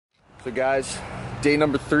So guys, day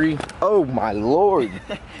number 3. Oh my lord.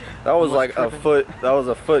 That was like a foot, that was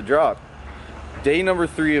a foot drop. Day number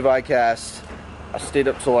 3 of ICast. I stayed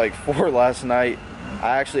up till like 4 last night.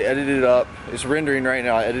 I actually edited it up. It's rendering right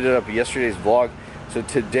now. I edited up yesterday's vlog. So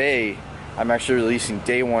today, I'm actually releasing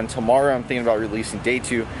day 1. Tomorrow, I'm thinking about releasing day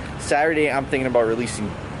 2. Saturday, I'm thinking about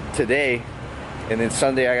releasing today. And then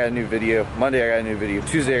Sunday, I got a new video. Monday, I got a new video.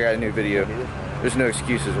 Tuesday, I got a new video. There's no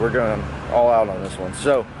excuses. We're going all out on this one.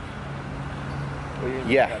 So,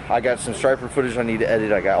 yeah, I got some striper footage I need to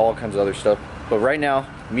edit. I got all kinds of other stuff. But right now,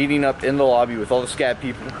 meeting up in the lobby with all the scab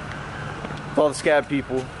people.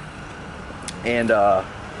 And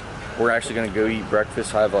we're actually gonna go eat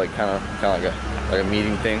breakfast. I have like kind of like a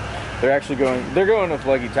meeting thing. They're going with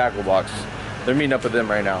Lucky Tackle Box. They're meeting up with them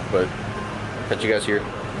right now. But catch you guys here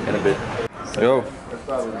in a bit. Yo. That's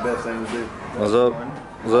probably the best thing to do. What's up?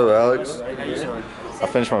 What's up, Alex? I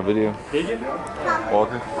finished my video. Did you?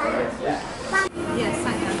 Walker. Yes,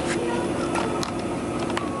 I have.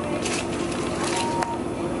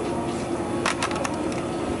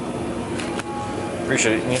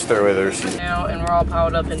 Appreciate it. You just throw away the receipt. Now, and we're all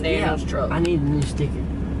piled up in Daniel's truck. I need a new sticker.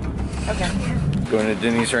 Okay. Going to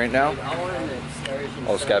Denny's right now.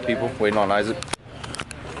 All the scat people waiting on Isaac.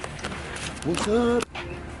 What's up?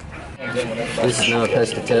 This is Noah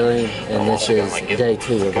Pescatelli, and this is day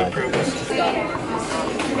 2 of ICast.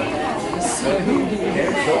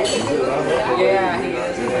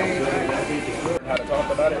 How to talk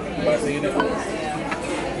about it by seeing it.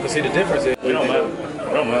 But see, the difference is we don't mind.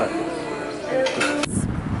 We don't mind.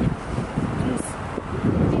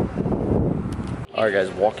 Alright guys,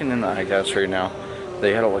 walking in the ICast right now.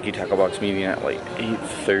 They had a Lucky Tackle Box meeting at like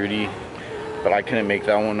 8:30, but I couldn't make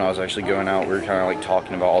that one. I was actually going out. We were kind of like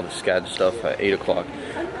talking about all the SCAD stuff at 8 o'clock.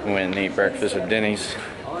 We went and ate breakfast at Denny's.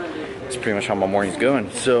 It's pretty much how my morning's going.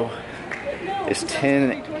 So it's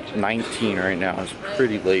 10:19 right now. It's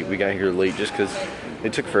pretty late. We got here late just because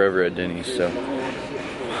it took forever at Denny's. So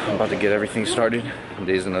I'm about to get everything started.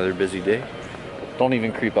 Today's another busy day. Don't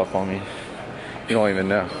even creep up on me. You don't even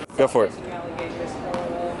know. Go for it.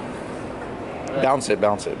 Bounce it,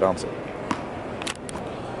 bounce it, bounce it.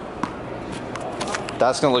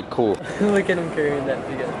 That's gonna look cool. Look at him carrying that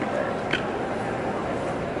together.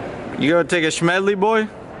 You gonna take a schmedley, boy?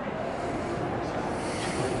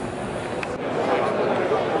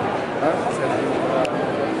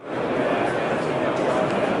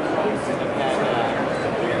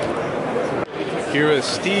 Here with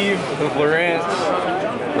Steve with Lawrence.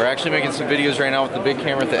 We're actually making some videos right now with the big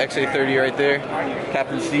camera with the XA30 right there.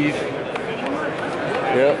 Captain Steve.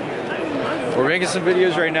 Yep. We're making some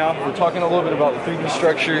videos right now. We're talking a little bit about the 3D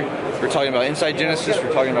structure. We're talking about inside Genesis.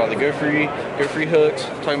 We're talking about the go free hooks.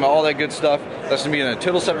 Talking about all that good stuff. That's gonna be in a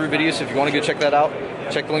total separate video. So if you want to go check that out,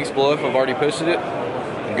 check the links below if I've already posted it.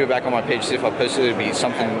 And go back on my page, see if I posted it. It'd be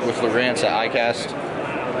something with Lawrence at ICast.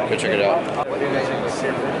 Go check it out.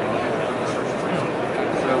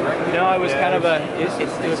 No, it was kind of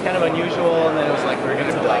it was kind of unusual, and then it was like we're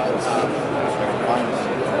gonna like.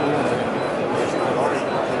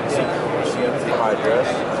 My address.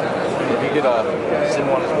 If you could send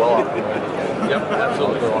one as well. Yep,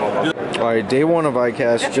 absolutely. Alright, day 1 of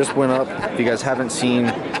ICast just went up. If you guys haven't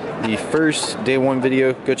seen the first day 1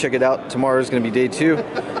 video, go check it out. Tomorrow is going to be day 2.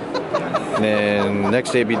 And then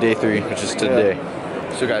next day will be day 3, which is today.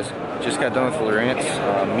 So guys, just got done with Lawrence,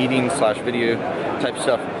 meeting / video type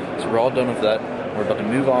stuff. So we're all done with that. We're about to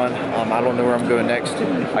move on. I don't know where I'm going next.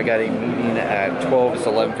 I got a meeting at 12. It's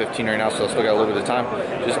 11:15 right now, so I still got a little bit of time.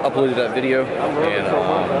 Just uploaded that video, and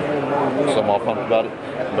so I'm all pumped about it.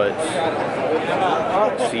 But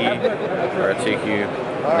see where I take you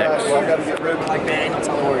next. Like, man, that's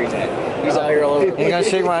all where he's at. He's out here all over. You gonna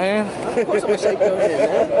shake my hand? Of course I'm gonna shake your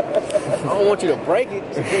hand, man. I don't want you to break it.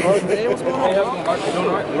 What's going on?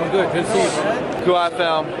 Doing good. Good to see you, man. Who I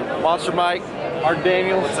found? Monster Mike, Mark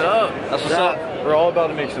Daniels. What's up? That's what's up. We're all about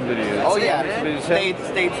to make some videos. Oh yeah, man. Stay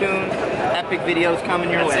tuned. Epic videos coming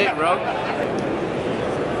your way. That's it, bro.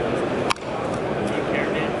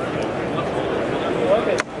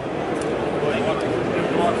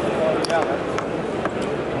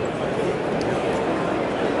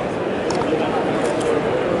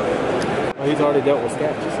 Well, he's already dealt with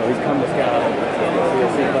scats, so he's come to scat.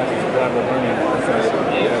 CSC classes, driver learning.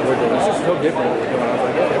 So this is so different. I was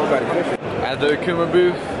like, everybody's different. At the Akuma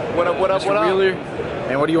booth. What up? What up? Mr. What up? Wheeler.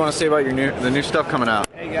 And what do you want to say about the new stuff coming out?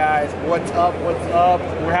 Hey guys, what's up? What's up?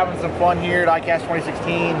 We're having some fun here at ICast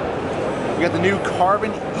 2016. We got the new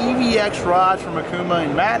carbon EVX rods from Akuma,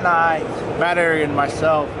 and Matt Area and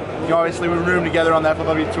myself. You know, obviously we roomed together on the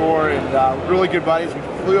FLW tour, and really good buddies. We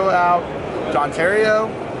flew out to Ontario,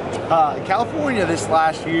 California this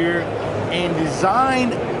last year and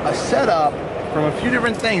designed a setup from a few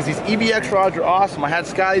different things. These EVX rods are awesome. I had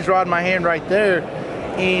Scotty's rod in my hand right there.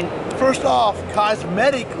 And first off,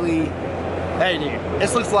 cosmetically, hey dude,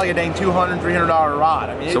 this looks like a dang $200, $300 rod.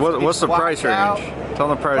 I mean, so what's the price range? Tell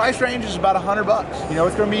them the price. Price range is about $100. You know,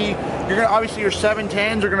 it's gonna be, obviously your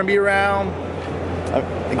 710s are gonna be around,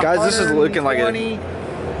 guys, this is looking like a,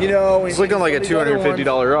 you know, it's looking like a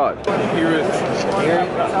 $250 rod. Here with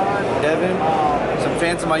Devin, some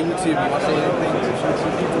fans of my YouTube. You want to say anything to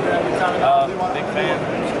some people? Big fan.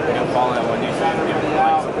 Been following on YouTube. Give it a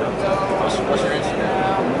like. What's your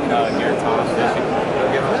Instagram? Garrett Thomas Fishing.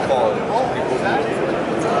 Give him a follow.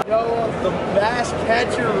 Yo, the bass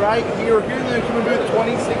catcher right here. Here in the Kuma booth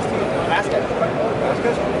 2016. Bass catcher.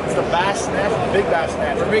 It's the bass snatch, the big bass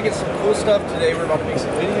snatch. We're making some cool stuff today. We're about to make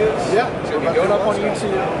some videos. Yeah. It's going to be going up on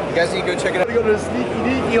YouTube. You guys need to go check it out. You go to the sneaky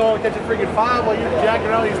deaky hole and catch a freaking 5 while you're jacking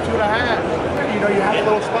around these 2.5. You know, you have a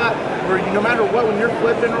little spot where no matter what, when you're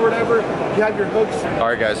flipping or whatever, you have your hooks.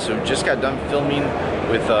 Alright guys, so just got done filming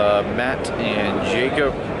with Matt and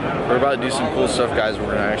Jacob. We're about to do some cool stuff, guys. We're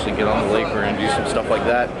gonna actually get on the lake. We're gonna do some stuff like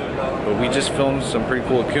that. But we just filmed some pretty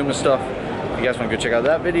cool Akuma stuff. If you guys want to go check out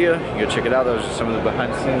that video, you go check it out. That was just some of the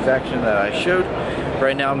behind the scenes action that I showed.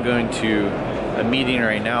 Right now I'm going to a meeting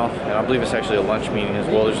right now, and I believe it's actually a lunch meeting as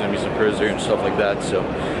well. There's gonna be some pros there and stuff like that. So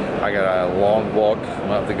I got a long walk. I'm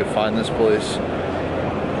gonna have to go find this place.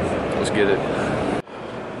 Let's get it.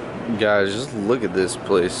 Guys, just look at this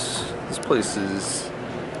place. This place is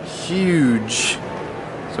huge.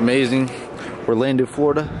 It's amazing. Orlando,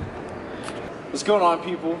 Florida. What's going on,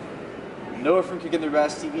 people? Noah from Kicking Their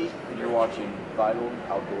Bass TV, and you're watching Vital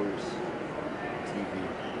Outdoors TV.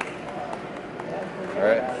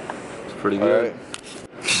 Alright. It's pretty good.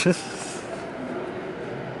 Right.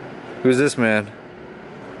 Who's this man?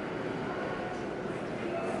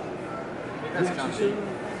 That's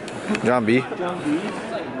John B. John B.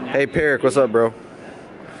 Hey, Peric, what's up, bro?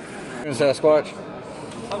 Sasquatch?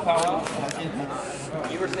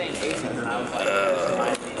 You were saying 80, and I was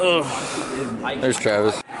like, There's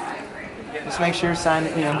Travis. just make sure you sign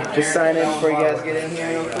it, just sign in before you guys get in here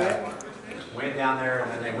real quick. Went down there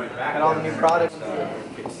and then they went back. Got all the new products.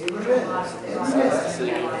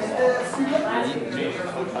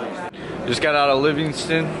 Just got out of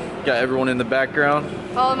Livingston. Got everyone in the background.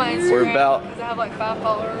 Follow my Instagram. We're about. Because I have like 5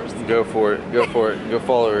 followers. Go for it. Go for it. Go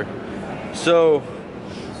follow her. So,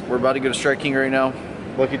 we're about to go to Strike King right now.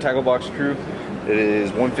 Lucky Tackle Box crew. It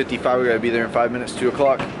is 1:55. We gotta be there in 5 minutes. 2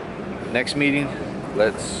 o'clock. Next meeting.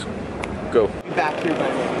 Let's go. Back here by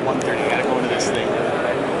 1:30. Gotta go into this thing.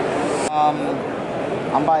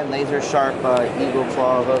 I'm buying laser sharp eagle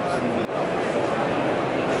claw hooks.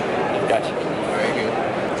 Gotcha. Very good.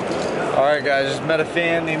 All right, guys. Just met a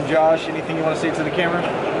fan named Josh. Anything you want to say to the camera?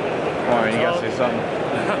 Come on, man. You gotta say something.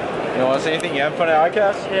 You don't want to say anything? You having fun at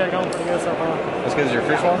ICast? Yeah, going pretty good so far. That's because it's your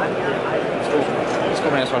first one? That's cool. That's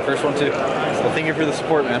cool, man. It's my first one, too. Well, thank you for the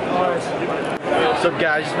support, man. What's up,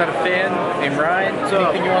 guys? Just met a fan named Ryan.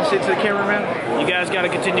 Anything you want to say to the cameraman? You guys got to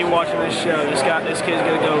continue watching this show. This kid's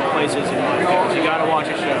gonna go places. You got to watch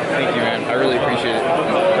his show. Thank you, man. I really appreciate it.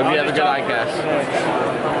 Hope you have a good ICast.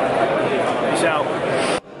 Peace out.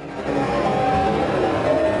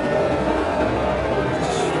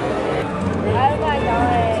 Oh my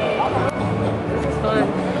god. This is fun.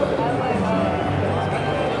 Oh my god.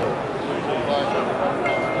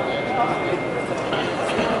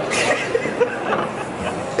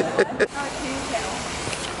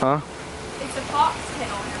 Huh? It's a fox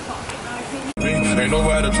tail you're talking, not a king. Ain't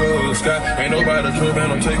nobody to the sky, ain't nobody to man,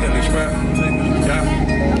 I'm taking this crap.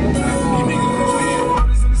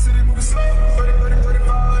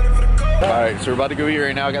 Alright, so we're about to go eat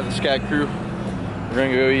right now. I got the Scat crew. We're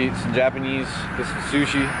gonna go eat some Japanese, get some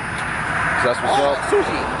sushi. So that's what's up.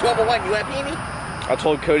 Sushi, 1201, you happy, Amy? I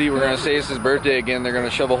told Cody we're gonna say it's his birthday again. They're gonna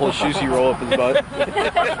shove a whole sushi roll up his butt.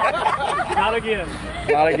 Not again.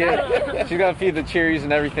 Not again. She's gonna feed the cherries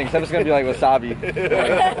and everything. So it's gonna be like wasabi.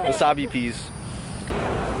 Like wasabi peas.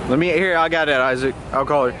 Let me here, I got it, Isaac. I'll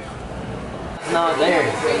call her. It's not there.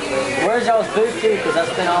 Where's y'all's booth to? Because I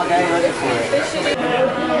spent all day looking for it.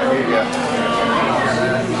 Here you go.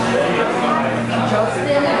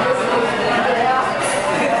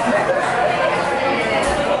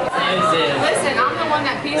 Listen, I'm the one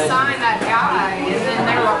that peace signed that guy, and then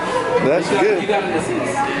they were That's good.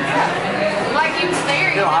 like, he was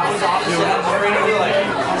there. No, I was opposite. I was ready to be like,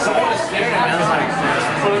 someone was staring at me. I was like,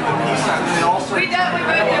 put the peace sign, and they all started. We both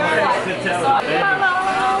were like, hello.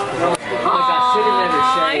 Like, I should have never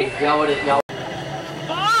shaved. Y'all would have. Y'all.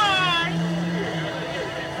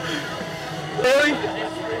 Really?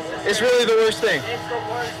 It's really the worst thing. It's the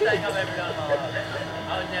worst thing I've ever done in my life.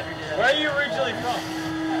 I would never do that. Where are you originally from?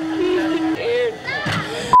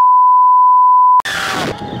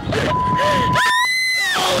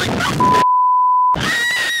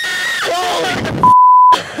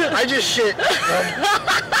 I just shit.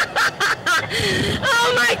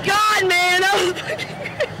 Oh my god, man!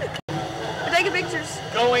 We're taking pictures.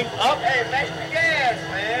 Going up. Hey, match the gas,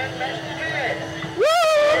 man. Match the gas. Woo!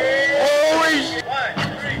 Holy shit. 1,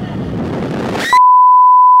 2, 3.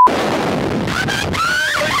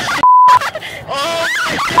 Oh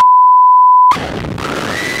my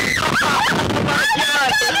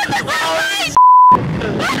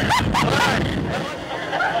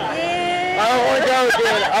I don't want to go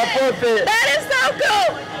again. I'll flip it. That is so cool!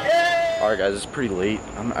 Alright guys, it's pretty late.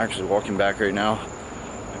 I'm actually walking back right now.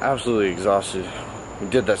 Absolutely exhausted. We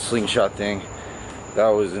did that slingshot thing. That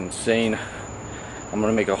was insane. I'm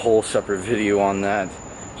gonna make a whole separate video on that.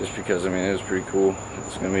 Just because, I mean, it was pretty cool.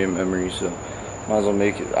 It's gonna be a memory, so might as well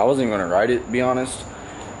make it. I wasn't even gonna ride it, to be honest.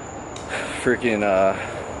 Freaking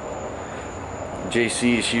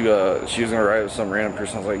JC, she was gonna ride it with some random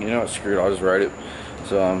person. I was like, you know what, screw it, I'll just ride it.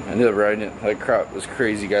 So I ended up riding it like crap. It was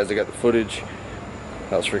crazy, guys. I got the footage.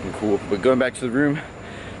 That was freaking cool. But going back to the room,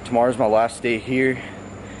 tomorrow's my last day here,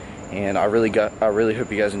 and I really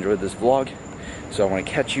hope you guys enjoyed this vlog. So I want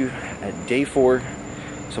to catch you at day 4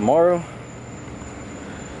 tomorrow.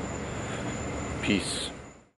 Peace.